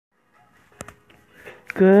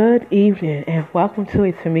Good evening and welcome to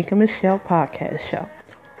a Tamika Michelle podcast show.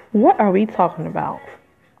 What are we talking about?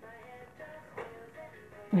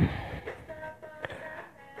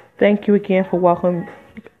 Thank you again for welcome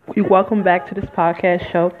back to this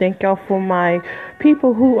podcast show. Thank y'all for my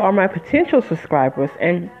people who are my potential subscribers.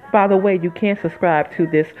 And by the way, you can subscribe to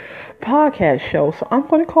this podcast show. So I'm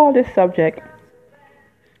going to call this subject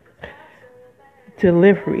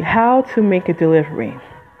delivery. How to make a delivery.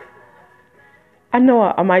 I know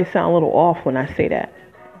I might sound a little off when I say that.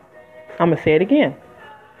 I'm going to say it again.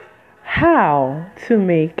 How to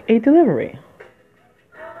make a delivery.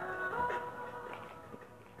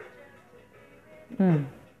 Hmm.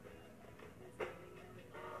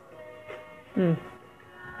 Hmm.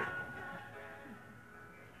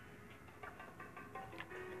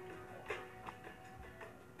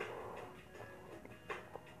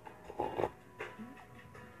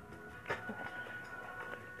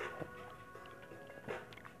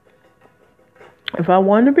 If I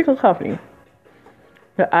wanted to pick a company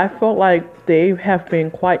that I felt like they have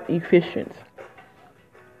been quite efficient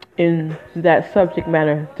in that subject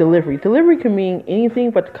matter delivery. Delivery can mean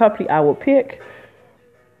anything, but the company I will pick,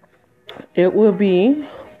 it will be,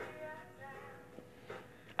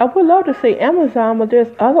 I would love to say Amazon, but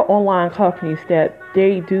there's other online companies that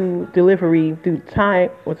they do delivery through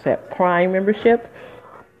Prime membership.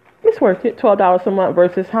 It's worth it, $12 a month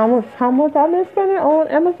versus how much I've been spending on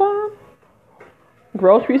Amazon?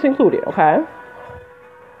 Groceries included, okay?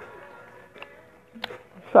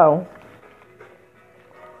 So,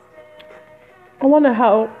 I wonder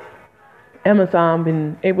how Amazon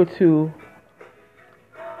been able to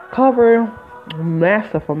cover a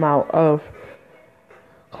massive amount of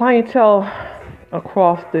clientele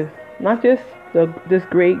across not just this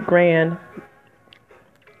great grand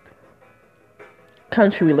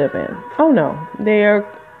country we live in. Oh no, they're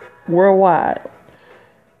worldwide.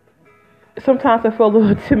 Sometimes I feel a little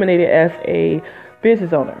intimidated as a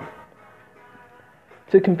business owner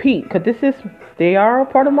to compete because they are a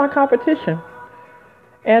part of my competition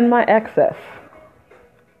and my access.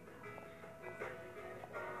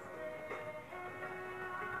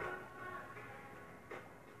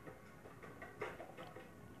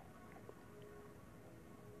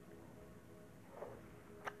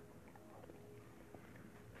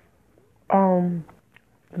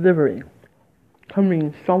 Delivery.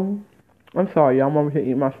 I'm sorry, y'all. I'm over here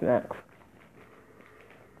eating my snacks.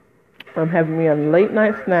 I'm having me a late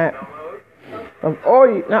night snack of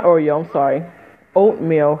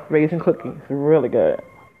oatmeal raisin cookies. Really good.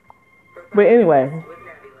 But anyway,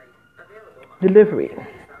 delivery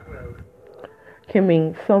can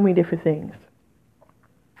mean so many different things.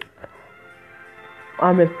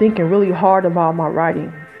 I've been thinking really hard about my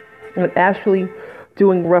writing and actually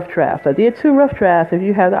doing rough drafts. I did 2 rough drafts. If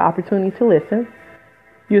you have the opportunity to listen,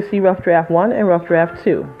 you'll see rough draft 1 and rough draft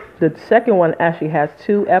 2. The second one actually has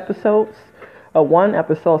 2 episodes. One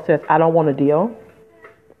episode says, I don't want to deal.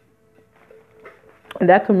 And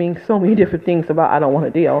that can mean so many different things about I don't want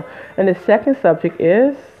to deal. And the second subject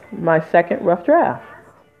is my second rough draft.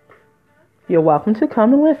 You're welcome to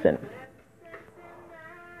come and listen.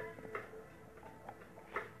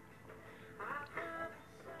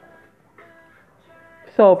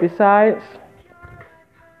 So besides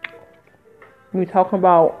me talking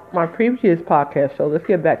about my previous podcast, so let's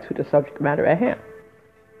get back to the subject matter at hand.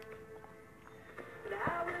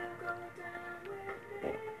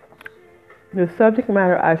 The subject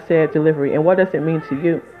matter I said delivery, and what does it mean to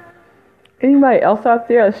you? Anybody else out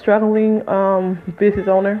there a struggling business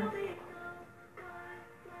owner?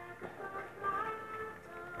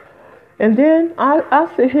 And then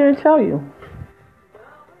I'll sit here and tell you.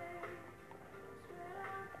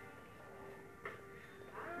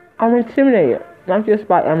 I'm intimidated, not just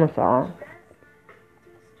by Amazon.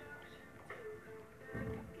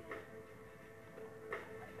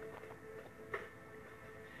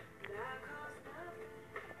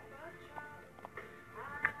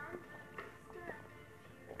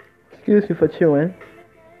 Excuse me for chewing.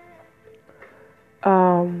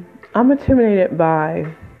 I'm intimidated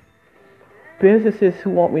by businesses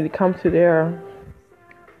who want me to come to their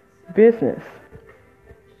business.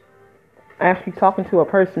 Actually talking to a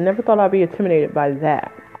person, never thought I'd be intimidated by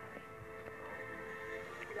that.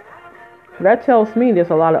 That tells me there's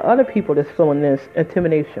a lot of other people that's feeling this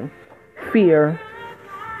intimidation, fear.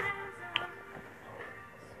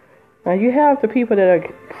 Now you have the people that are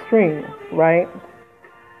extreme, right?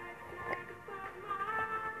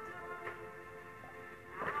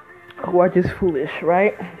 Who are just foolish,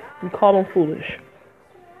 right? We call them foolish.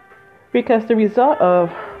 Because the result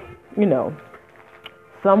of,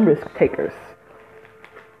 some risk takers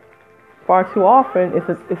far too often it's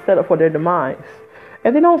set up for their demise.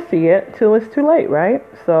 And they don't see it till it's too late, right?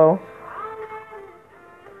 So,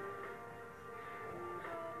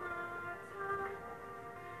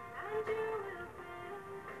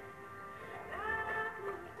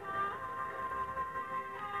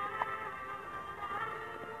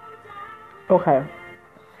 okay.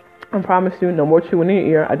 I promise you, no more chewing in your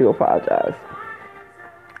ear. I do apologize.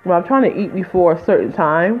 When I'm trying to eat before a certain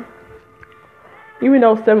time, even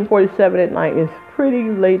though 7:47 at night is pretty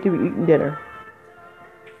late to be eating dinner,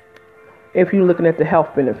 if you're looking at the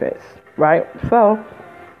health benefits, right? So,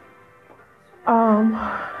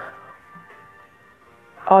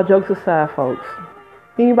 all jokes aside, folks,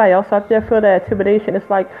 anybody else out there feel that intimidation? It's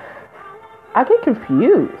like, I get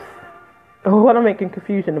confused. What am I making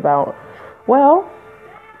confusion about? Well,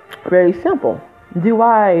 very simple. Do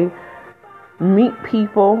I meet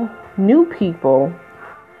people, new people?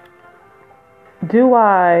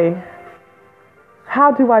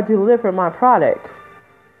 How do I deliver my product?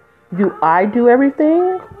 Do I do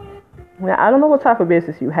everything? Now, I don't know what type of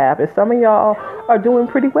business you have. If some of y'all are doing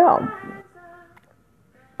pretty well,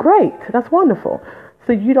 great, that's wonderful.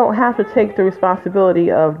 So you don't have to take the responsibility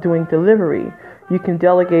of doing delivery. You can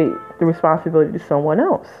delegate the responsibility to someone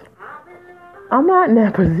else. I'm not in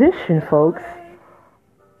that position, folks.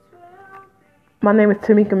 My name is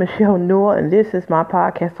Tamika Michelle Newell, and this is my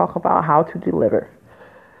podcast talking about how to deliver.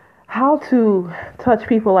 How to touch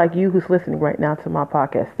people like you who's listening right now to my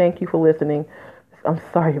podcast. Thank you for listening. I'm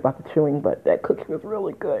sorry about the chewing, but that cookie was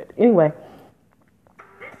really good. Anyway,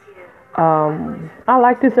 I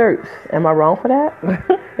like desserts. Am I wrong for that?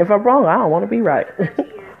 If I'm wrong, I don't want to be right.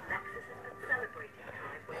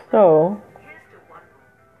 So,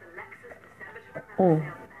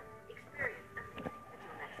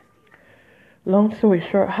 long story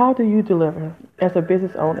short, how do you deliver as a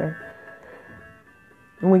business owner?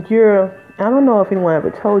 When I don't know if anyone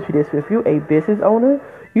ever told you this, but if you're a business owner,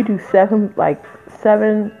 you do seven,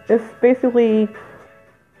 it's basically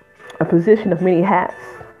a position of many hats.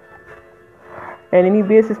 And any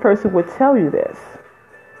business person would tell you this.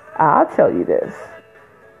 I'll tell you this.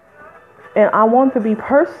 And I want to be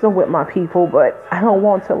personal with my people, but I don't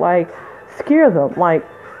want to scare them.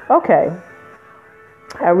 Okay,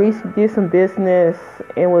 I recently did some business.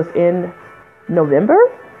 It was in November.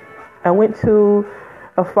 I went to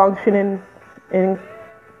a function in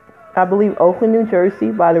I believe Oakland, New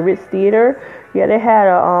Jersey, by the Ritz Theater. Yeah, they had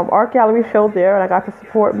a art gallery show there, and I got to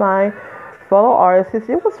support my fellow artists.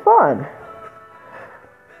 It was fun.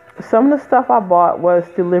 Some of the stuff I bought was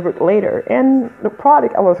delivered later, and the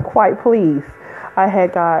product, I was quite pleased. I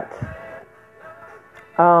had got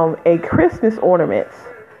a Christmas ornament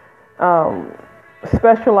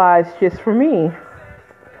specialized just for me,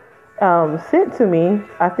 sent to me,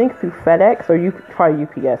 I think through FedEx or probably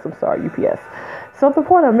UPS. I'm sorry, UPS. So the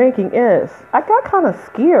point I'm making is, I got kind of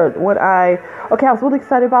scared when I was really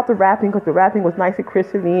excited about the wrapping because the wrapping was nice and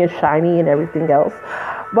crispy and shiny and everything else.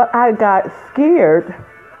 But I got scared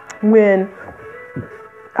when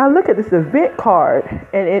I look at this event card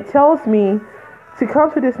and it tells me to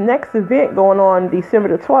come to this next event going on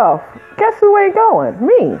December the 12th. Guess who ain't going?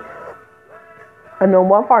 Me. I know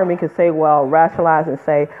one part of me could say, rationalize and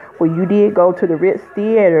say, you did go to the Ritz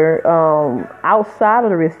Theater, outside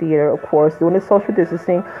of the Ritz Theater, of course, doing the social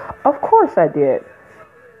distancing. Of course I did.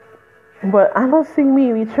 But I don't see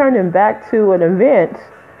me returning back to an event.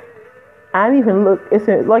 I didn't even look,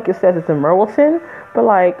 like it says it's in Merwelton, but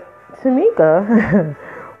Tamika,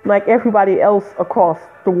 like everybody else across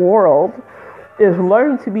the world, is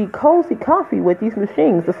learning to be cozy, comfy with these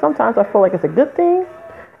machines. So sometimes I feel like it's a good thing,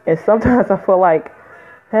 and sometimes I feel like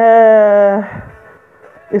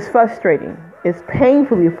it's frustrating. It's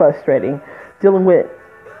painfully frustrating dealing with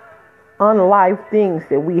unlive things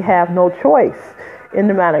that we have no choice in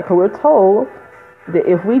the matter. Because we're told that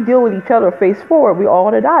if we deal with each other face forward, we all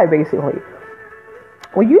gonna die, basically.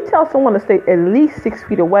 When you tell someone to stay at least 6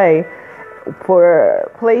 feet away for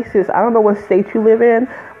places, I don't know what state you live in,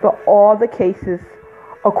 but all the cases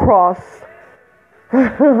across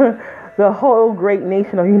the whole great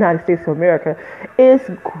nation of the United States of America is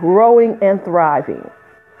growing and thriving.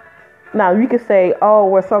 Now, you could say,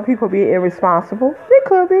 were some people being irresponsible? They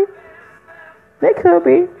could be. They could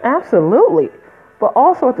be, absolutely. But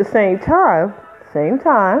also at the same time,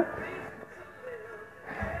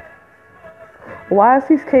 why is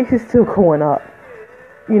these cases still going up?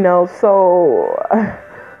 So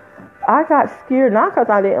I got scared, not because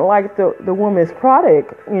I didn't like the woman's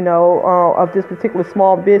product, of this particular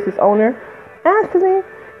small business owner. Actually,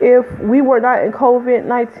 if we were not in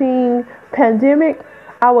COVID-19 pandemic,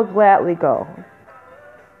 I would gladly go.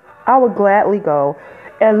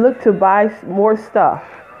 and look to buy more stuff.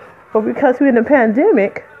 But because we're in a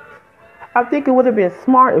pandemic, I think it would have been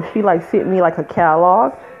smart if she like sent me like a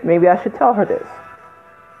catalog. Maybe I should tell her this.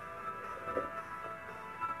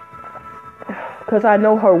 Because I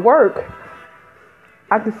know her work,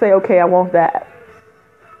 I could say, okay, I want that.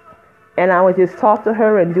 And I would just talk to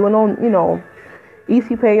her and do it on,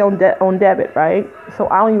 Easy Pay on debit, right? So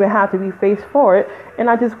I don't even have to be faced for it. And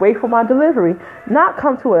I just wait for my delivery. Not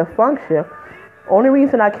come to a function. Only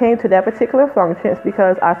reason I came to that particular function is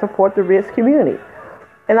because I support the RIS community.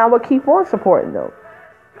 And I will keep on supporting them.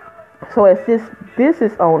 So as this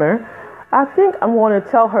business owner, I think I'm going to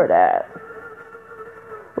tell her that.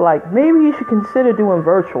 Like, maybe you should consider doing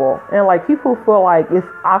virtual. And like, people feel like it's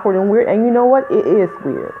awkward and weird. And you know what? It is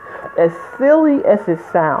weird. As silly as it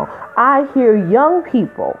sounds, I hear young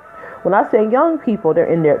people. When I say young people, they're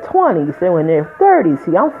in their 20s, they're in their 30s.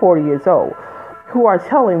 See, I'm 40 years old. Who are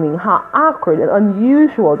telling me how awkward and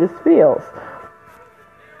unusual this feels.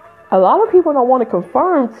 A lot of people don't want to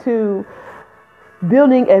conform to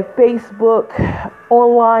building a Facebook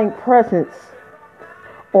online presence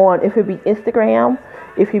on, if it be Instagram,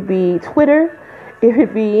 if it be Twitter, if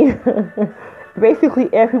it be basically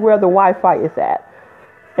everywhere the Wi-Fi is at.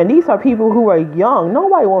 And these are people who are young.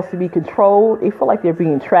 Nobody wants to be controlled. They feel like they're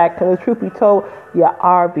being tracked. And the truth be told, you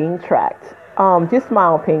are being tracked. Just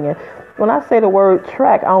my opinion. When I say the word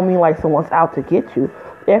track, I don't mean like someone's out to get you.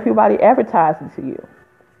 Everybody advertising to you.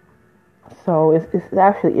 So it's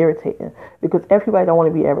actually irritating because everybody don't want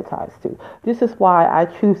to be advertised to. This is why I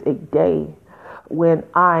choose a day when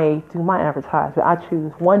I do my advertisement. I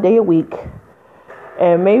choose one day a week.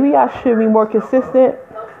 And maybe I should be more consistent.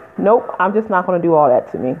 Nope, I'm just not going to do all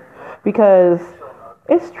that to me because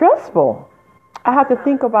it's stressful. I have to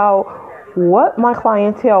think about what my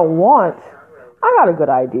clientele wants. I got a good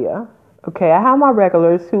idea. Okay, I have my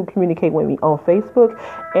regulars who communicate with me on Facebook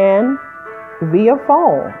and via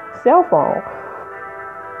phone, cell phone.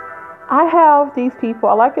 I have these people,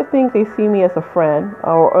 I like to think they see me as a friend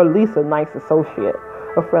or at least a nice associate,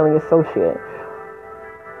 a friendly associate.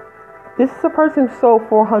 This is a person who sold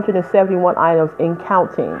 471 items and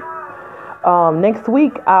counting. Next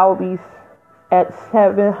week, I'll be at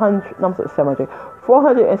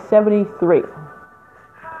 473.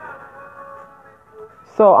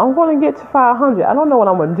 So I'm going to get to 500. I don't know what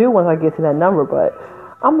I'm going to do once I get to that number, but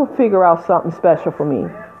I'm going to figure out something special for me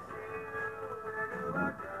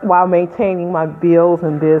while maintaining my bills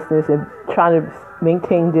and business and trying to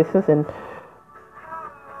maintain distance. And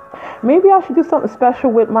maybe I should do something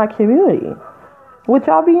special with my community. Would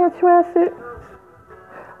y'all be interested?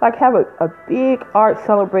 Like have a big art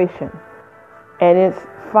celebration and it's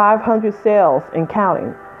 500 sales and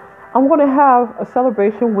counting. I'm going to have a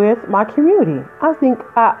celebration with my community. I think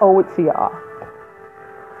I owe it to y'all.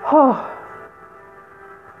 Oh,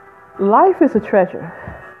 life is a treasure,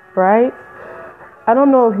 right? I don't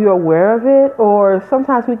know if you're aware of it, or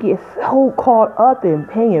sometimes we get so caught up in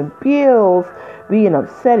paying bills, being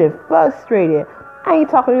upset and frustrated. I ain't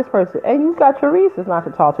talking to this person, and you got your reasons not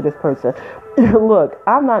to talk to this person. Look,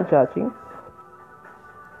 I'm not judging.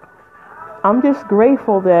 I'm just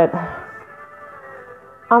grateful that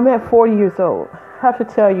I'm at 40 years old. I have to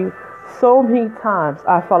tell you, so many times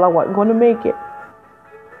I felt I wasn't going to make it.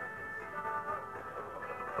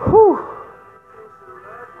 Whew.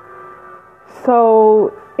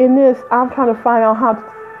 So in this, I'm trying to find out how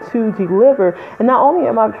to deliver. And not only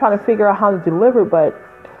am I trying to figure out how to deliver, but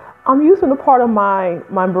I'm using a part of my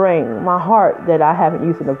brain, my heart, that I haven't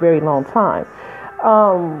used in a very long time.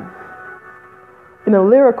 In a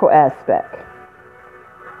lyrical aspect.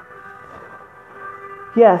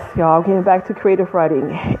 Yes, y'all, I'm getting back to creative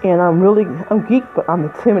writing. And I'm geeked, but I'm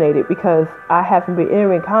intimidated because I haven't been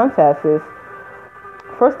entering contests.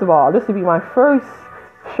 First of all, this will be my first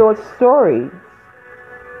short story.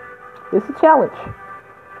 It's a challenge.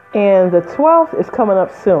 And the 12th is coming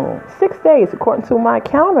up soon. 6 days, according to my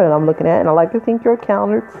calendar that I'm looking at. And I like to think your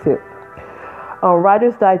calendar too.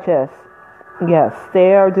 Writer's Digest. Yes,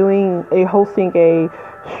 they are hosting a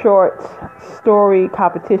short story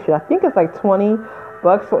competition. I think it's like $20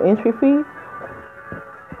 for entry fee.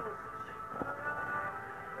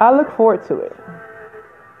 I look forward to it.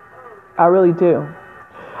 I really do.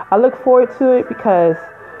 I look forward to it because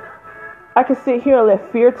I can sit here and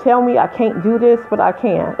let fear tell me I can't do this, but I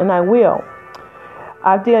can, and I will.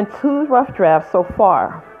 I've done 2 rough drafts so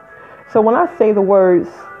far. So when I say the words,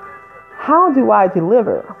 how do I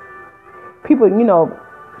deliver? People,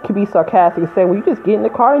 can be sarcastic and say, well, you just get in the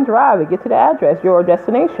car and drive and get to the address, your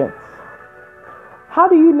destination. How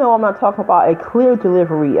do you know I'm not talking about a clear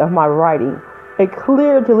delivery of my writing, a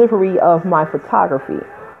clear delivery of my photography?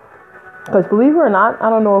 Because believe it or not, I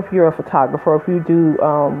don't know if you're a photographer, if you do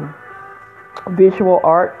visual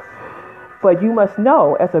art, but you must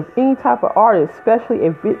know, as any type of artist, especially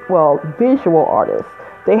visual artists,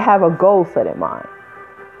 they have a goal set in mind.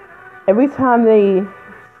 Every time they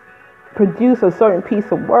produce a certain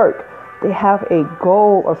piece of work, they have a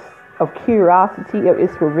goal of curiosity, of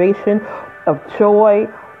inspiration, of joy,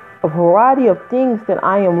 a variety of things that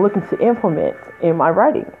I am looking to implement in my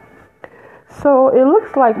writing. So it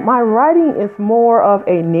looks like my writing is more of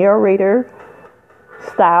a narrator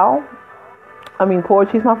style. I mean,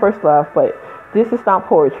 poetry is my first love, but this is not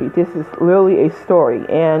poetry. This is literally a story,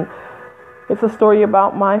 and it's a story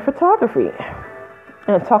about my photography.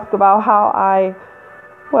 And it talks about how I,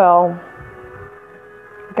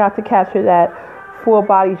 got to capture that full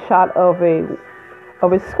body shot of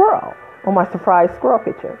a squirrel on my surprise squirrel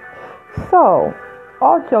picture. So,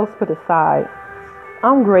 all jokes put aside,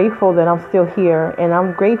 I'm grateful that I'm still here, and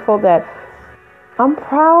I'm grateful that I'm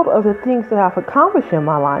proud of the things that I've accomplished in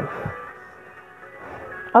my life.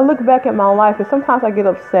 I look back at my life, and sometimes I get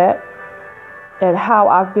upset at how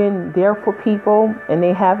I've been there for people and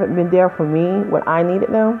they haven't been there for me when I needed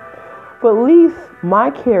them. But at least my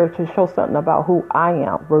character shows something about who I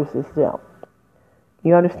am versus them.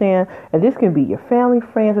 You understand? And this can be your family,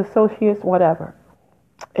 friends, associates, whatever.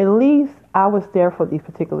 At least I was there for these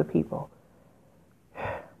particular people.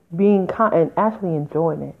 Being kind and actually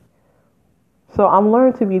enjoying it. So I'm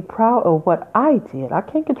learning to be proud of what I did. I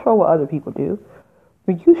can't control what other people do.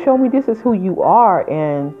 But you show me this is who you are,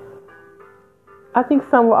 and I think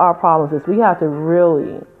some of our problems is we have to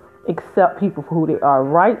really accept people for who they are,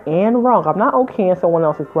 right and wrong. I'm not okaying someone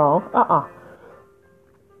else is wrong.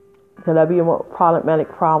 That'd be a more problematic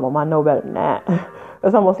problem. I know better than that.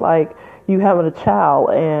 It's almost like you having a child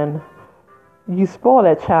and you spoil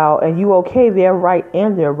that child and you okay they're right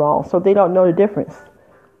and they're wrong. So they don't know the difference.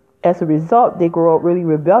 As a result, they grow up really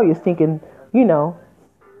rebellious thinking,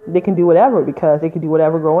 they can do whatever because they can do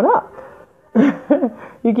whatever growing up.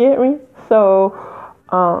 You get me? So,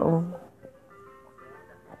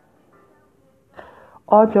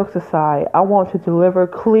 all jokes aside, I want to deliver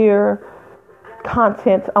clear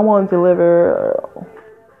content. I want to deliver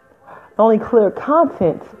not only clear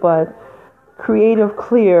content, but creative,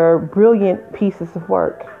 clear, brilliant pieces of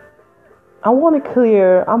work. I want a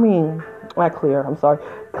clear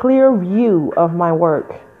view of my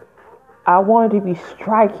work. I wanted to be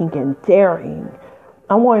striking and daring.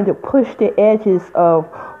 I wanted to push the edges of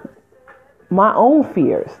my own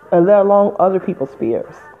fears, and let alone other people's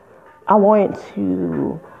fears. I wanted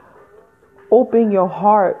to open your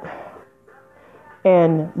heart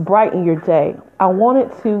and brighten your day. I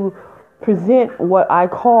wanted to present what I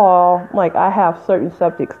call, I have certain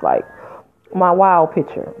subjects like my wow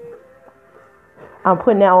picture. I'm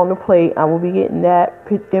putting that on the plate. I will be getting that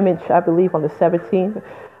image, I believe, on the 17th.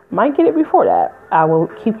 Might get it before that. I will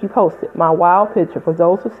keep you posted. My wow picture. For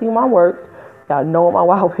those who see my work, y'all know what my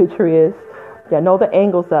wow picture is. Y'all know the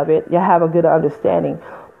angles of it. Y'all have a good understanding.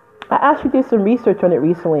 I actually did some research on it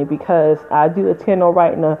recently because I do intend on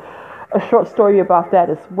writing a short story about that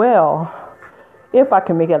as well. If I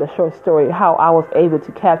can make it a short story, how I was able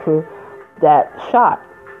to capture that shot.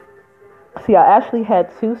 See, I actually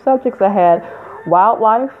had two subjects. I had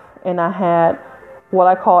wildlife and I had what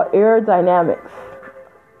I call aerodynamics.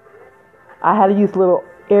 I had to use little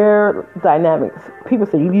aerodynamics. People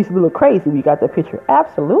say you used a little crazy when you got that picture.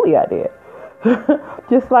 Absolutely I did.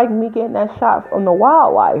 Just like me getting that shot from the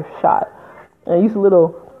wildlife shot. And I used a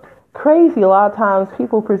little crazy. A lot of times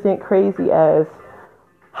people present crazy as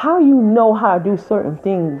how you know how to do certain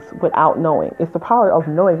things without knowing. It's the power of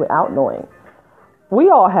knowing without knowing. We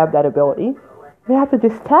all have that ability. We have to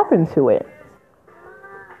just tap into it.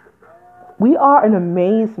 We are an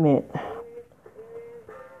amazement.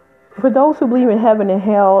 For those who believe in heaven and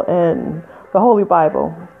hell and the Holy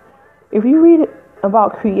Bible, if you read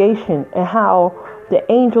about creation and how the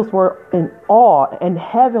angels were in awe and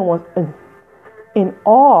heaven was in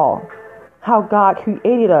awe, how God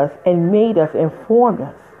created us and made us and formed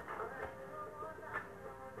us.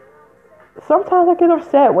 Sometimes I get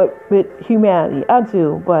upset with humanity. I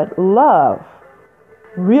do. But love,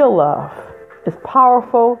 real love, is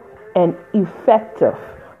powerful and effective.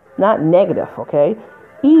 Not negative, okay?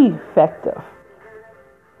 Effective.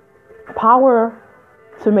 Power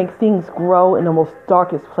to make things grow in the most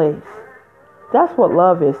darkest place. That's what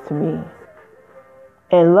love is to me.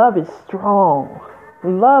 And love is strong.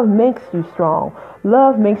 Love makes you strong.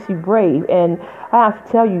 Love makes you brave. And I have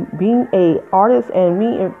to tell you, being an artist and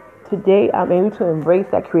me today, I'm able to embrace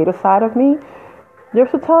that creative side of me.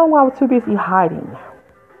 There's a time when I was too busy hiding.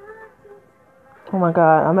 Oh my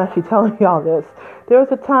God, I'm actually telling y'all this. There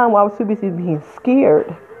was a time where I was too busy being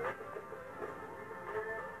scared.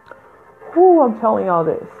 Whoo, I'm telling y'all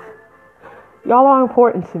this. Y'all are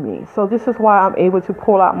important to me. So this is why I'm able to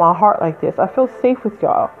pull out my heart like this. I feel safe with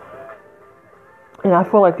y'all. And I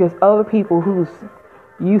feel like there's other people who's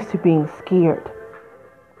used to being scared.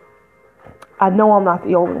 I know I'm not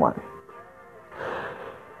the only one.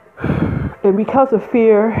 And because of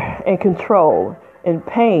fear and control and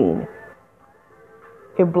pain,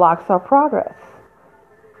 it blocks our progress.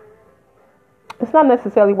 It's not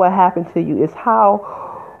necessarily what happened to you. It's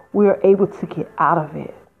how we're able to get out of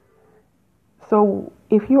it. So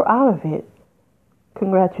if you're out of it,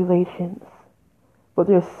 congratulations. But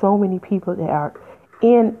there's so many people that are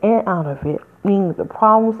in and out of it, meaning the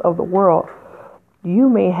problems of the world. You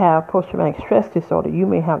may have post-traumatic stress disorder. You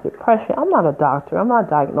may have depression. I'm not a doctor. I'm not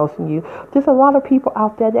diagnosing you. There's a lot of people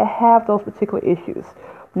out there that have those particular issues.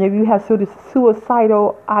 Maybe you have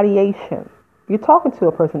suicidal ideation. You're talking to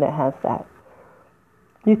a person that has that.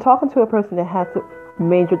 You're talking to a person that has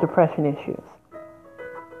major depression issues.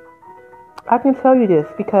 I can tell you this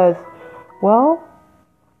because, well,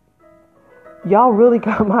 y'all really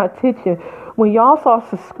got my attention. When y'all start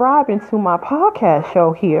subscribing to my podcast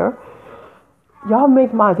show here, y'all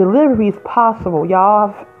make my deliveries possible. Y'all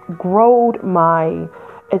have grown my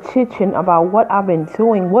attention about what I've been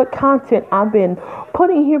doing, what content I've been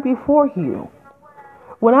putting here before you.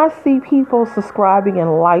 When I see people subscribing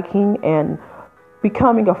and liking and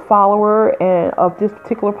becoming a follower and of this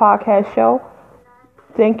particular podcast show,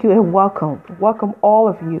 thank you and welcome. Welcome all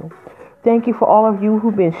of you. Thank you for all of you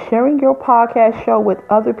who've been sharing your podcast show with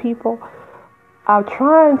other people. I'm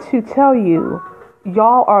trying to tell you,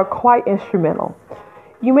 y'all are quite instrumental.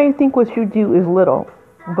 You may think what you do is little,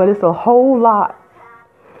 but it's a whole lot.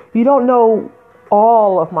 You don't know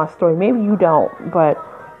all of my story. Maybe you don't, but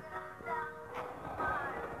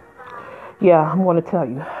yeah, I'm going to tell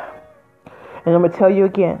you. And I'm going to tell you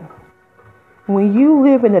again. When you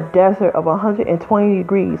live in a desert of 120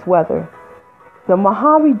 degrees weather, the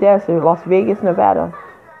Mojave Desert, Las Vegas, Nevada,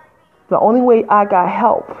 the only way I got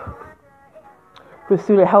help was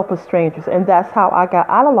through the help of strangers. And that's how I got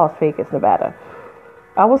out of Las Vegas, Nevada.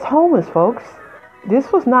 I was homeless, folks.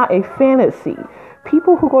 This was not a fantasy.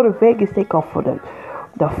 People who go to Vegas, they go for the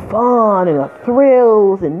fun and the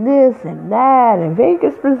thrills and this and that. And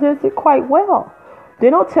Vegas presents it quite well.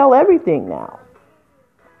 They don't tell everything now.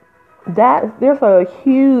 There's a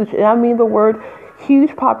huge, and I mean the word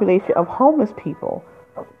huge, population of homeless people.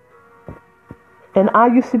 And I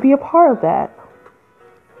used to be a part of that.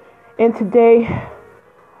 And today,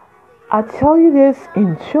 I tell you this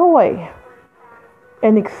in joy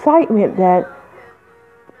and excitement that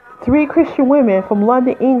 3 Christian women from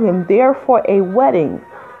London, England, there for a wedding.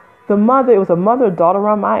 It was a mother, a daughter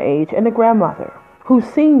around my age, and a grandmother who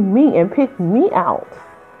seen me and picked me out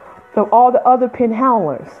of all the other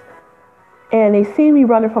pinhandlers. And they see me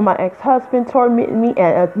running from my ex-husband, tormenting me,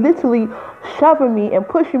 and literally shoving me and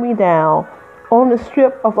pushing me down on the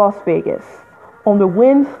strip of Las Vegas, on the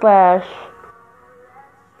Wind/Fashion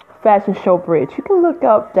Show Bridge. You can look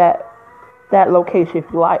up that location if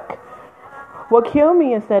you like. What killed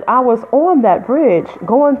me is that I was on that bridge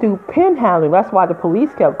going through pinhandling. That's why the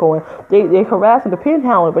police kept going. They harassing the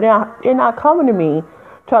pinhandler, but they're not coming to me,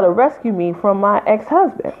 try to rescue me from my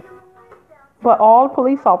ex-husband. But all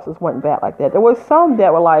police officers weren't bad like that. There were some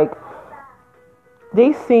that were like,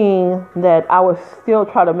 they seen that I was still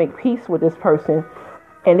trying to make peace with this person.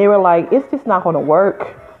 And they were like, it's just not going to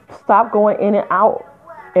work. Stop going in and out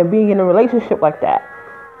and being in a relationship like that.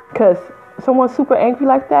 Because someone super angry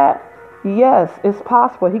like that, yes, it's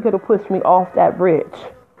possible he could have pushed me off that bridge.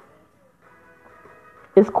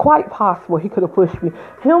 It's quite possible he could have pushed me.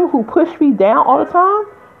 Him who pushed me down all the time,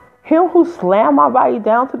 him who slammed my body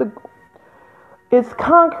down to the... It's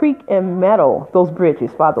concrete and metal, those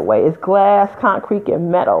bridges, by the way. It's glass, concrete,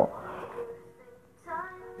 and metal.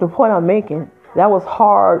 The point I'm making, that was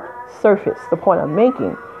hard surface. The point I'm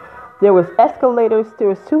making, there was escalators. There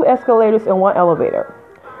was 2 escalators and 1 elevator.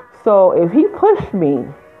 So if he pushed me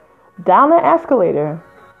down the escalator,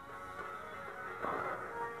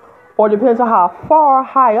 or depends on how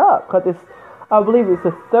high up, because I believe it's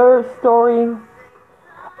the 3rd story,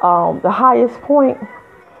 the highest point.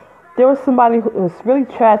 There was somebody who was really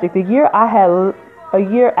tragic. A year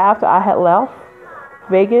after I had left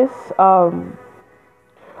Vegas,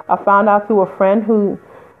 I found out through a friend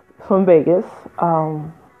from Vegas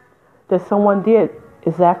that someone did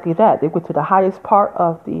exactly that. They went to the highest part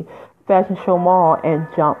of the Fashion Show Mall and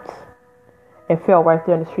jumped and fell right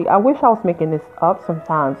there in the street. I wish I was making this up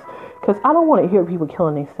sometimes because I don't want to hear people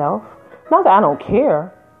killing themselves. Not that I don't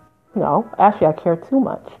care. No, actually, I care too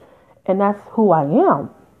much. And that's who I am.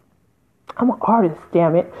 I'm an artist,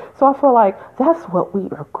 damn it. So I feel like that's what we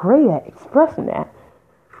are great at, expressing that.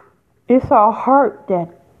 It's our heart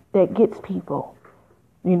that gets people.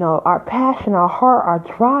 You know, our passion, our heart,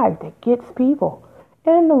 our drive that gets people.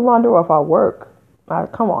 And the wonder of our work.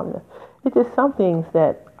 Come on. It's just some things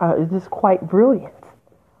that are just quite brilliant.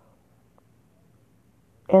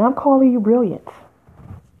 And I'm calling you brilliant.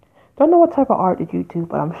 Don't know what type of art that you do,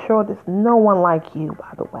 but I'm sure there's no one like you,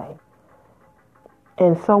 by the way.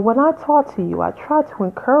 And so when I talk to you, I try to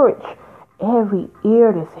encourage every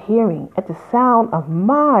ear that's hearing at the sound of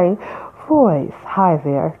my voice. Hi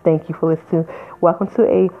there. Thank you for listening. Welcome to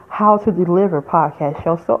a How to Deliver podcast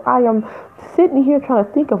show. So I am sitting here trying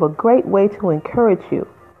to think of a great way to encourage you.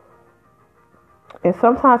 And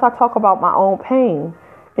sometimes I talk about my own pain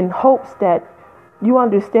in hopes that you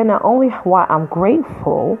understand not only why I'm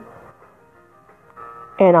grateful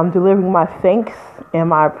and I'm delivering my thanks and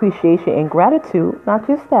my appreciation and gratitude, not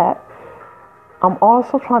just that. I'm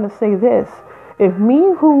also trying to say this. If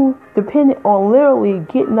me who depended on literally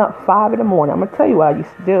getting up 5 in the morning, I'm going to tell you what I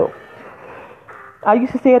used to do. I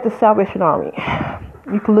used to stay at the Salvation Army.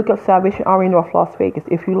 You can look up Salvation Army North Las Vegas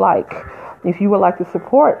if you like. If you would like to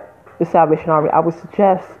support the Salvation Army, I would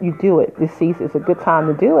suggest you do it. This season is a good time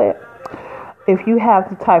to do it. If you have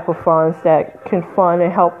the type of funds that can fund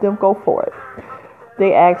and help them, go for it.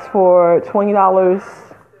 They ask for $20.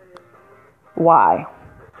 Why?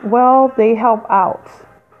 Well, they help out.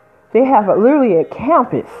 They have literally a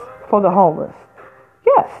campus for the homeless.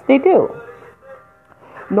 Yes, they do.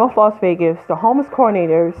 North Las Vegas, the homeless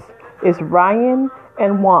coordinators is Ryan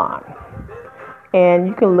and Juan. And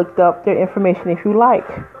you can look up their information if you like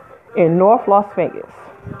in North Las Vegas.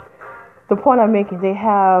 The point I'm making, they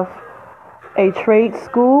have a trade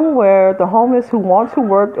school where the homeless who want to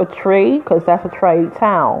work a trade, because that's a trade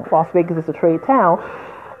town. Las Vegas is a trade town.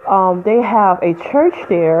 They have a church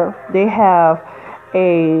there. They have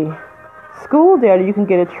a school there that you can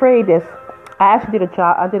get a trade. I actually did a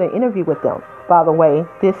job. I did an interview with them, by the way,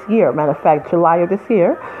 this year. Matter of fact, July of this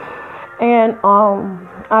year. And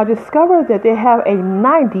I discovered that they have a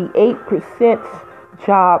 98%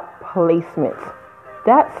 job placement.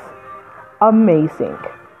 That's amazing.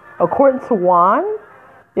 According to Juan,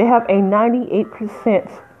 they have a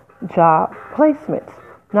 98% job placement.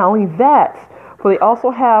 Not only that, but they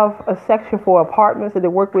also have a section for apartments that they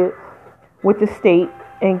work with the state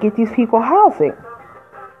and get these people housing.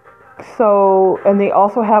 So, and they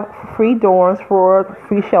also have free dorms for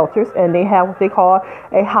free shelters, and they have what they call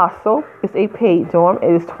a hostel. It's a paid dorm.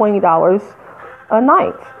 It is $20 a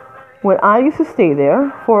night. When I used to stay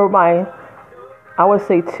there for my, I would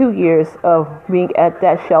say 2 years of being at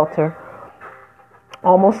that shelter,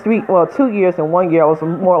 almost 2 years and 1 year I was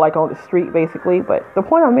more like on the street basically. But the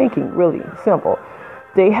point I'm making, really simple.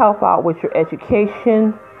 They help out with your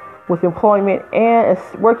education, with employment, and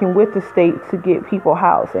working with the state to get people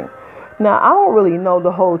housing. Now, I don't really know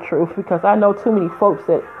the whole truth because I know too many folks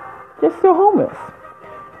that they're still homeless.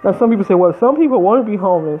 Now, some people say, well, some people want to be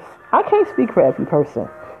homeless. I can't speak for every person.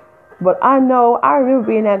 But I remember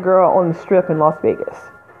being that girl on the strip in Las Vegas.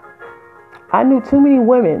 I knew too many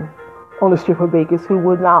women on the strip of Vegas who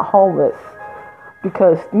were not homeless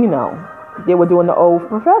because, they were doing the old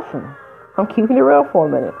profession. I'm keeping it real for a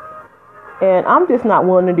minute. And I'm just not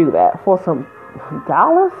willing to do that. For some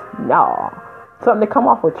dollars? No. Something to come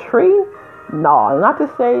off a tree? No. Not to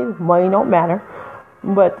say money don't matter,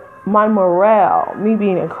 but my morale, me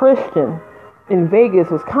being a Christian in Vegas,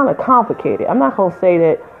 was kind of complicated. I'm not going to say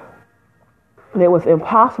that it was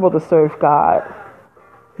impossible to serve God,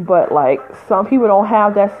 but some people don't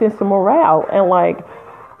have that sense of morale, and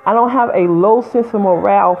I don't have a low sense of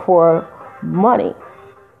morale for money.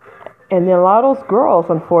 And then a lot of those girls,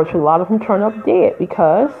 unfortunately, a lot of them turn up dead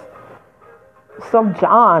because some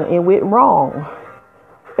John and went wrong.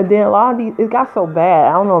 And then a lot of these, it got so bad.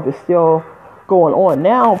 I don't know if it's still going on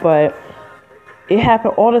now, but it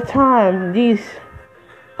happened all the time. These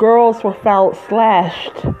girls were found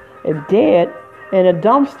slashed and dead in a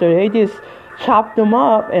dumpster. They just chopped them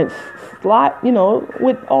up and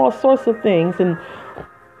with all sorts of things. And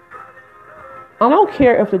I don't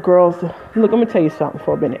care if the girls, look, let me tell you something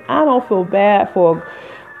for a minute. I don't feel bad for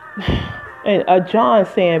John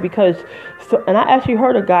saying, and I actually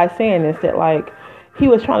heard a guy saying this, that he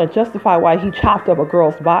was trying to justify why he chopped up a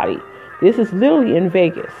girl's body. This is literally in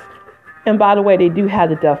Vegas. And by the way, they do have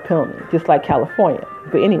the death penalty, just like California.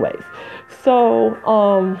 But anyways, so,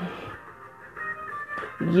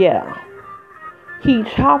 yeah. He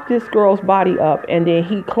chopped this girl's body up, and then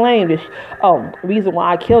he claimed the reason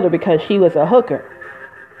why I killed her because she was a hooker.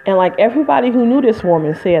 And like everybody who knew this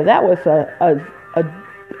woman said that was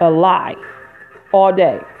a lie all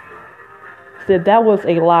day. Said that was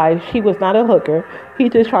a lie. She was not a hooker. He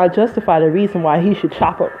just tried to justify the reason why he should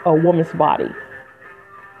chop up a woman's body.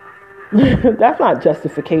 That's not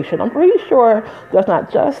justification. I'm pretty sure that's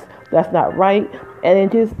not just. That's not right. And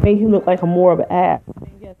it just made him look like a more of an ass.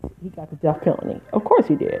 And yes, he got the death penalty. Of course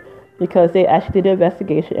he did. Because they actually did an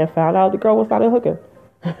investigation and found out the girl was not a hooker.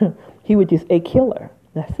 He was just a killer.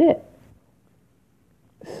 That's it.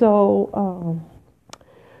 So,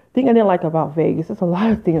 thing I didn't like about Vegas, there's a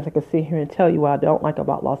lot of things I could sit here and tell you what I don't like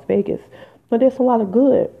about Las Vegas. But there's a lot of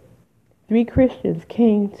good. 3 Christians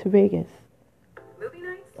came to Vegas.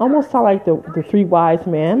 Almost sound like the 3 wise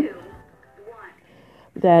men.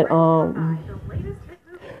 That,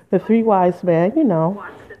 the 3 wise men,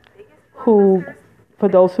 who, for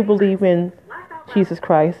those who believe in Jesus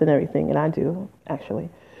Christ and everything, and I do, actually.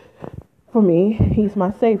 For me, he's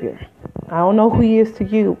my savior. I don't know who he is to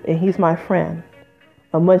you, and he's my friend.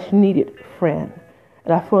 A much needed friend.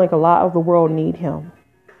 And I feel like a lot of the world need him.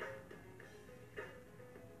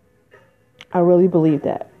 I really believe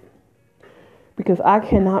that. Because I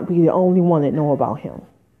cannot be the only one that know about him.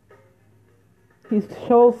 He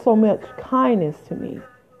shows so much kindness to me.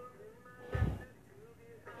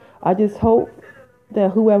 I just hope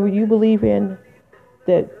that whoever you believe in,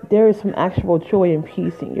 that there is some actual joy and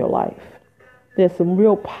peace in your life. There's some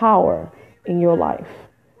real power in your life.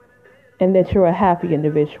 And that you're a happy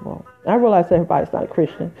individual. I realize everybody's not a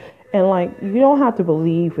Christian. And you don't have to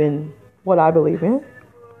believe in what I believe in.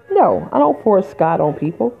 No, I don't force God on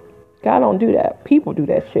people. God don't do that. People do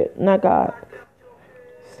that shit, not God.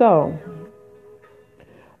 So,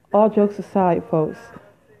 all jokes aside, folks,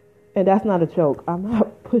 and that's not a joke. I'm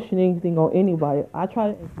not pushing anything on anybody. I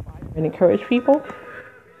try to inspire and encourage people.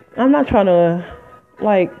 I'm not trying to,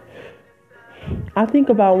 I think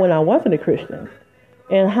about when I wasn't a Christian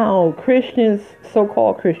and how Christians,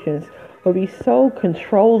 so-called Christians, would be so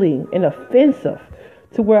controlling and offensive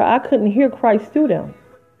to where I couldn't hear Christ through them.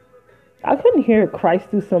 I couldn't hear Christ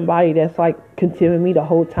through somebody that's condemning me the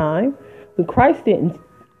whole time. When Christ didn't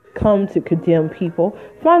come to condemn people,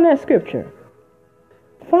 find that scripture.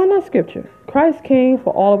 Find that scripture. Christ came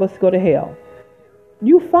for all of us to go to hell.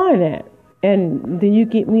 You find that. And then you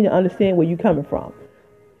get me to understand where you're coming from.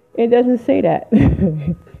 It doesn't say that.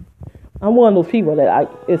 I'm one of those people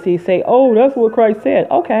that if they say, oh, that's what Christ said.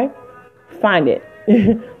 Okay, find it.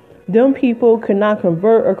 Them people could not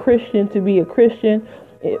convert a Christian to be a Christian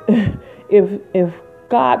if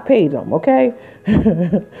God paid them, okay?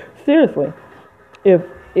 Seriously. If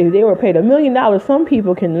they were paid $1 million, some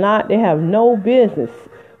people cannot, they have no business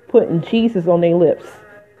putting Jesus on their lips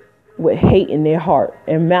with hate in their heart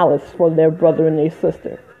and malice for their brother and their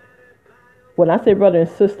sister. When I say brother and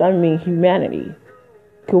sister, I mean humanity.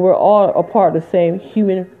 Because we're all a part of the same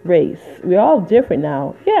human race. We're all different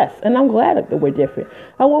now. Yes, and I'm glad that we're different.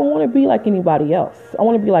 I don't want to be like anybody else. I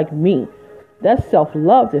want to be like me. That's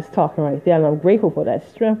self-love that's talking right there. And I'm grateful for that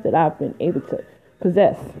strength that I've been able to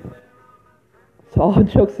possess. So all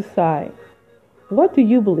jokes aside, what do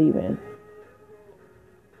you believe in?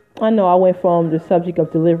 I know I went from the subject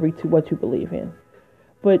of delivery to what you believe in.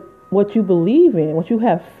 But what you believe in, what you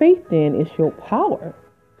have faith in, is your power.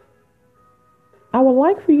 I would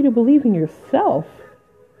like for you to believe in yourself.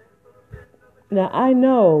 Now, I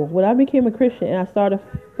know when I became a Christian and I started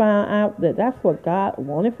to find out that that's what God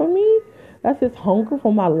wanted for me, that's his hunger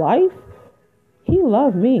for my life, he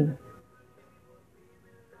loved me.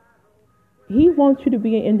 He wants you to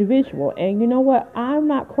be an individual. And you know what? I'm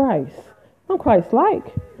not Christ. I'm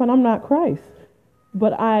Christ-like, but I'm not Christ.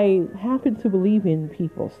 But I happen to believe in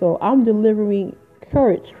people. So I'm delivering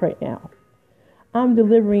courage right now. I'm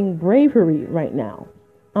delivering bravery right now.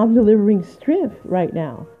 I'm delivering strength right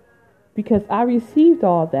now. Because I received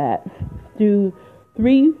all that through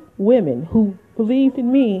 3 women who believed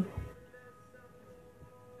in me.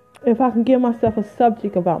 If I can give myself a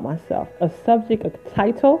subject about myself, a subject, a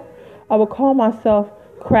title, I would call myself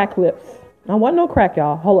Crack Lips. I wasn't no crack,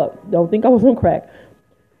 y'all. Hold up. Don't think I was on crack.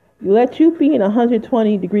 Let you be in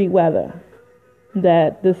 120-degree weather.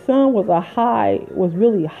 That the sun was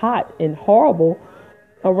really hot and horrible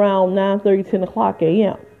around 9:30, 10 o'clock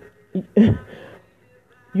a.m.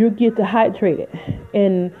 You get dehydrated.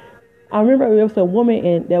 And I remember there was a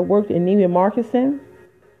woman that worked in Neiman Marcus.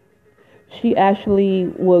 She actually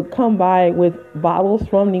would come by with bottles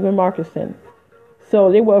from Neiman Marcus.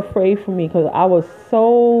 So they were afraid for me because I was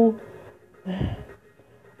so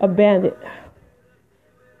abandoned.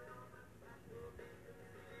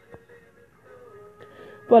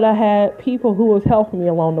 But I had people who was helping me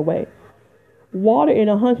along the way. Water in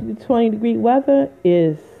 120-degree weather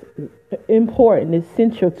is important,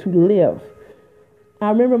 essential to live. I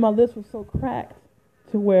remember my lips were so cracked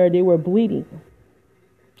to where they were bleeding.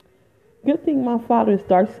 Good thing my father is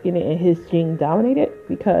dark skinned and his gene dominated,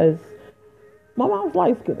 because my mom's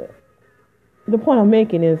light skinned. The point I'm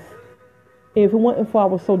making is, if it wasn't for I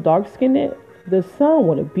was so dark skinned, the sun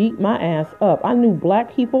would have beat my ass up. I knew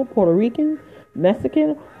black people, Puerto Rican,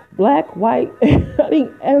 Mexican, black, white. I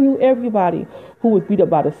knew everybody who was beat up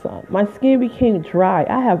by the sun. My skin became dry.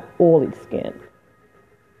 I have oily skin.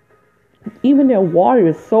 Even their water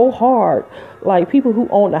is so hard. Like people who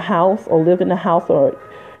own a house or live in a house, or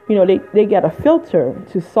they got a filter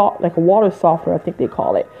to salt, like a water softener, I think they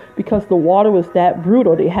call it, because the water was that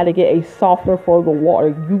brutal. They had to get a softener for the water.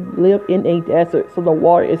 You live in a desert, so the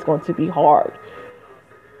water is going to be hard.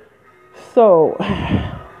 So,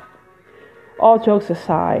 all jokes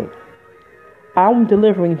aside, I'm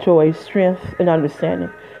delivering joy, strength, and understanding.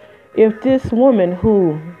 If this woman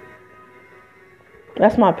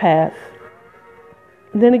that's my past,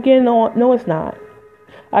 then again, no, it's not.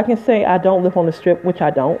 I can say I don't live on the strip, which I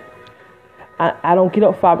don't. I don't get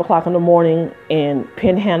up 5 o'clock in the morning and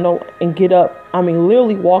panhandle and get up. I mean,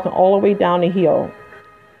 literally walking all the way down the hill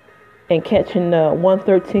and catching the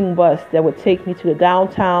 113 bus that would take me to the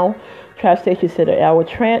downtown trash station center. I would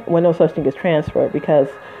no such thing as transfer, because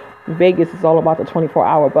Vegas is all about the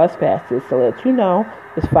 24-hour bus passes. So that you know,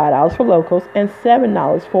 it's $5 for locals and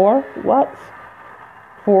 $7 for what?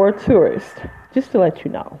 For tourists. Just to let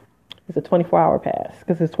you know. It's a 24-hour pass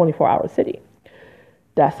because it's a 24-hour city.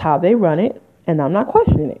 That's how they run it, and I'm not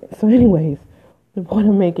questioning it. So anyways, the point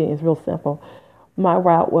I'm making is real simple. My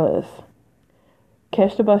route was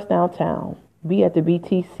catch the bus downtown, be at the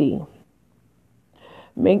BTC,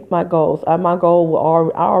 make my goals. My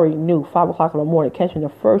goal I already knew, 5 o'clock in the morning, catching the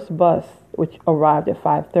first bus, which arrived at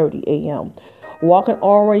 5:30 a.m. Walking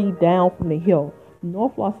already down from the hill.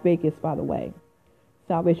 North Las Vegas, by the way.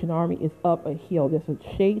 Salvation Army is up a hill. There's a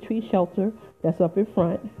shade tree shelter that's up in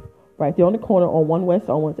front, right there on the corner on 1 West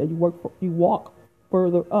Owens, and you walk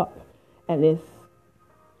further up, and it's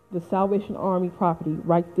the Salvation Army property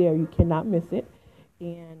right there. You cannot miss it,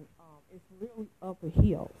 and it's really up a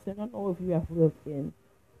hill. So I don't know if you have lived in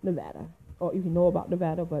Nevada or if you know about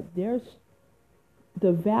Nevada, but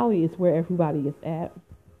the valley is where everybody is at,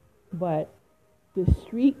 but the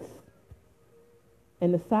streets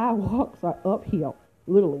and the sidewalks are uphill.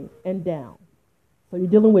 Literally, and down. So you're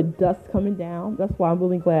dealing with dust coming down. That's why I'm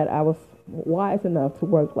really glad I was wise enough to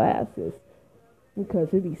wear glasses, because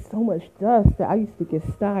there'd be so much dust that I used to get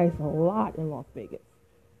styes a lot in Las Vegas.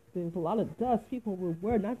 There's a lot of dust people would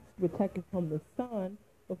wear, not just protected from the sun,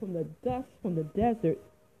 but from the dust from the desert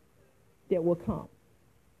that will come.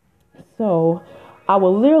 So I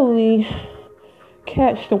will literally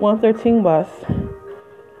catch the 113 bus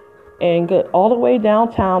and get all the way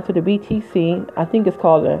downtown to the BTC. I think it's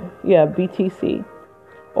called BTC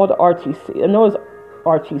or the RTC. I know it's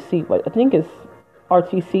RTC, but I think it's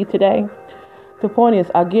RTC today. The point is,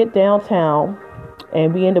 I get downtown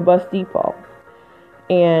and be in the bus depot,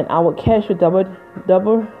 and I would catch a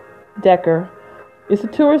double decker. It's a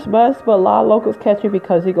tourist bus, but a lot of locals catch it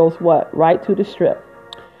because it goes right to the strip.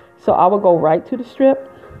 So I would go right to the strip,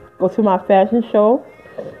 go to my fashion show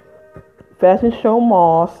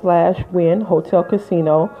mall / Wynn Hotel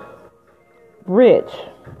Casino Bridge.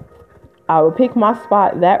 I would pick my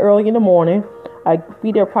spot that early in the morning. I'd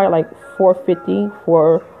be there probably like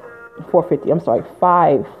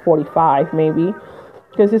 5:45 maybe,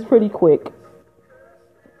 because it's pretty quick.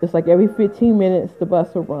 It's like every 15 minutes the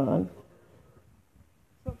bus will run.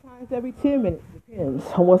 Sometimes every 10 minutes, depends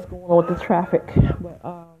on what's going on with the traffic. But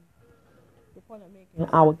the point I'm making,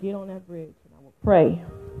 I would get on that bridge and I would pray.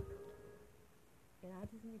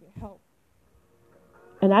 Help,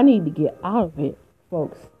 and I need to get out of it,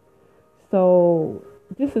 folks. So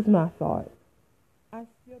this is my thought. I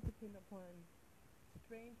still depend upon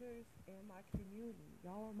strangers and my community.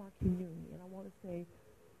 Y'all are my community, and I want to say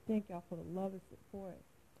thank y'all for the love and support.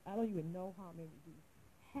 I don't even know how many do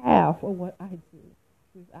half of what I do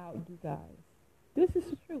without you guys. This is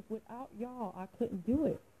the truth. Without y'all, I couldn't do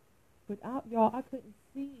it. Without y'all, I couldn't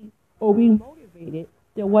see or be motivated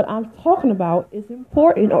that what I'm talking about is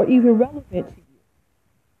important or even relevant to you.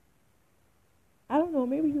 I don't know,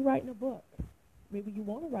 maybe you're writing a book. Maybe you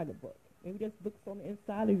want to write a book. Maybe there's books on the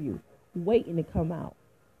inside of you waiting to come out.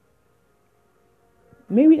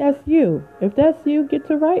 Maybe that's you. If that's you, get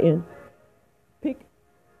to writing. Pick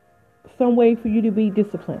some way for you to be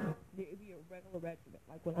disciplined. It'd be a regular regimen.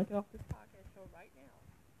 Like when I get off this podcast show right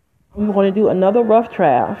now, I'm going to do another rough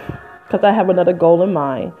draft because I have another goal in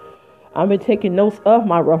mind. I've been taking notes of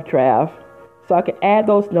my rough draft so I can add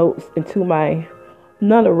those notes into my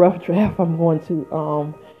another rough draft I'm going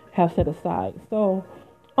to have set aside. So,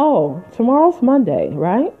 oh, tomorrow's Monday,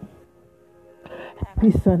 right?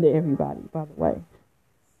 Happy Sunday, everybody. By the way.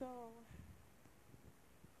 So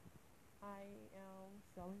I am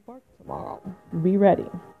selling work tomorrow. Be ready.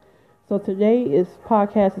 So today is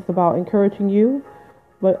podcast is about encouraging you,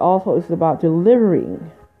 but also it's about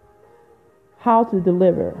delivering. How to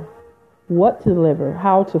deliver, what to deliver,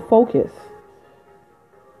 how to focus.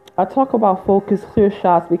 I talk about focus, clear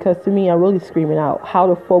shots, because to me, I'm really screaming out how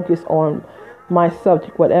to focus on my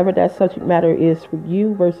subject, whatever that subject matter is for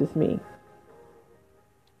you versus me.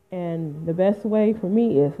 And the best way for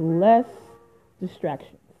me is less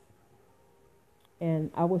distractions.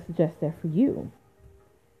 And I would suggest that for you.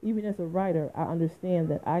 Even as a writer, I understand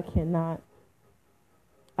that I can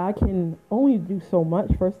only do so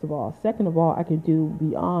much, first of all. Second of all, I can do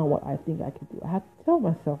beyond what I think I can do. I have to tell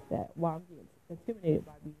myself that while I'm getting intimidated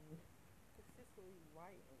by being consistently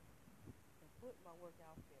writing and putting my work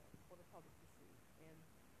out there for the public to see. And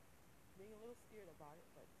being a little scared about it,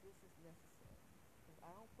 but this is necessary. If I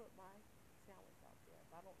don't put my talents out there,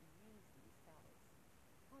 if I don't use these talents,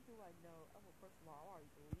 how do I know? Oh, well, first of all, I already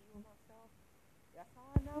believe in myself. That's how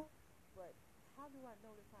I know. But how do I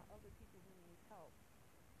know there's not other people who need help?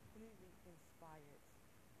 Who need to be inspired?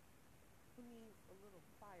 Who needs a little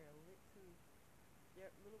fire lit to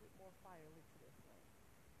their little bit more fire lit to their flame?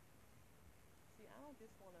 See, I don't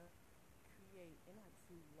just want to create, and I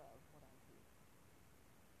do love what I do.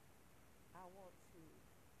 I want to,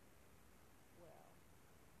 well,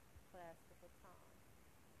 pass the baton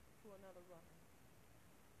to another runner.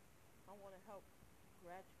 I want to help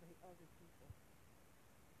graduate other people.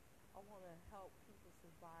 I want to help people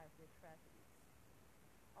survive their tragedies.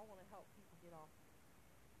 I want to help people get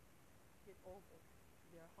over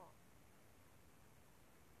their hump.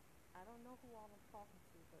 I don't know who all I'm talking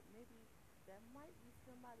to, but maybe that might be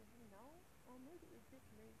somebody you know, or maybe it just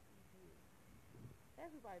may be you.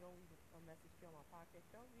 Everybody don't leave a message here on my podcast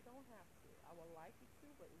show. You don't have to. I would like you to,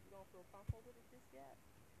 but if you don't feel comfortable with it just yet,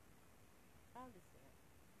 I understand.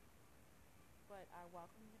 But I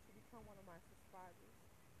welcome you to become one of my subscribers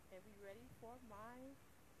and be ready for my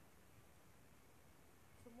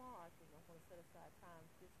tomorrow. I think I'm going to set aside time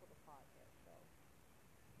just for the podcast show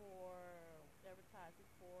for advertising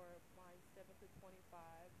for my 7 to 25,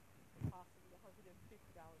 possibly $150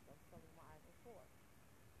 I'm selling my item for,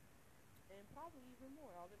 and probably even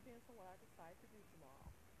more. It all depends on what I decide to do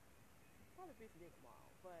tomorrow. Probably busy day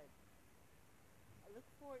tomorrow, but I look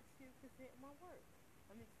forward to presenting my work.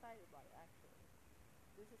 I'm excited about it, actually.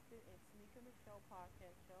 This has been a Sneaker Michelle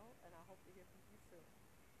podcast show, and I hope to hear from you soon.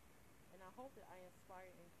 And I hope that I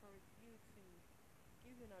inspire and encourage you to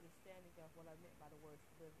give you an understanding of what I meant by the word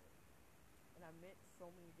delivery. And I meant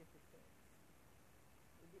so many different things.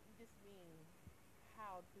 It didn't just mean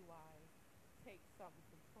how do I take something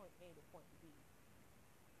from point A to point B.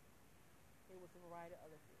 It was a variety of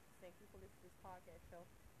other things. Thank you for listening to this podcast show.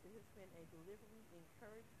 This has been a delivery,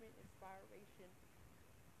 encouragement, inspiration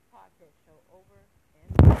podcast show over